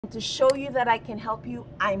To show you that I can help you,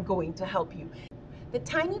 I'm going to help you. The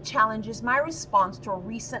Tiny Challenge is my response to a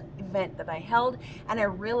recent event that I held, and I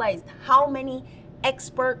realized how many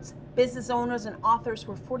experts, business owners, and authors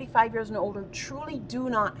who are 45 years and older truly do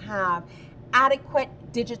not have adequate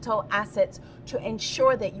digital assets to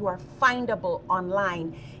ensure that you are findable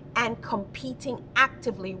online and competing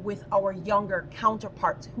actively with our younger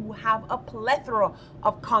counterparts who have a plethora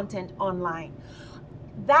of content online.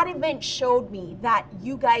 That event showed me that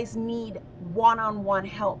you guys need one-on-one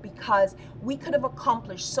help, because we could have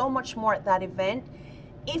accomplished so much more at that event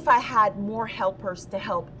if I had more helpers to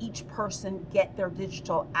help each person get their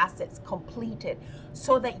digital assets completed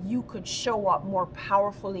so that you could show up more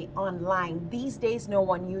powerfully online. These days, no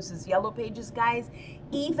one uses Yellow Pages, guys.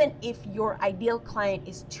 Even if your ideal client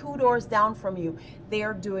is 2 doors down from you,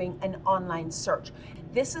 they're doing an online search.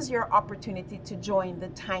 This is your opportunity to join the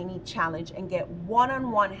Tiny Challenge and get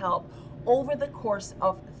one-on-one help over the course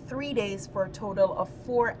of 3 days for a total of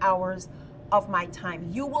 4 hours of my time.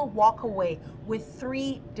 You will walk away with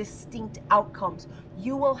 3 distinct outcomes.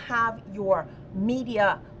 You will have your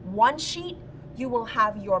media one sheet, you will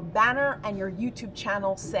have your banner and your YouTube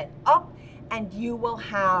channel set up, and you will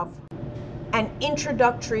have an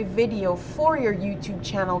introductory video for your YouTube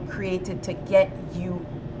channel created to get you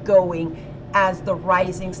going as the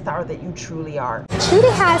rising star that you truly are. Trudy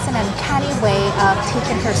has an uncanny way of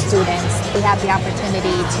teaching her students. We have the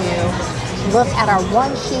opportunity to look at our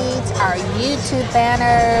one sheets, our YouTube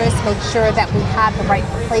banners, make sure that we have the right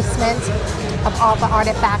placement of all the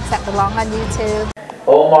artifacts that belong on YouTube.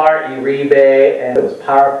 Omar, Uribe, and it was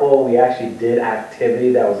powerful. We actually did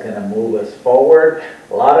activity that was going to move us forward.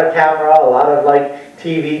 A lot of camera, a lot of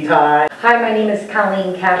TV time. Hi, my name is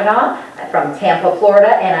Colleen Kavanaugh from Tampa,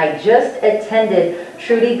 Florida, and I just attended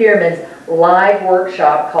Trudy Beerman's live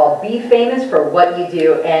workshop called Be Famous for What You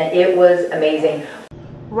Do, and it was amazing.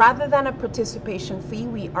 Rather than a participation fee,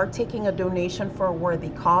 we are taking a donation for a worthy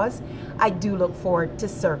cause. I do look forward to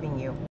serving you.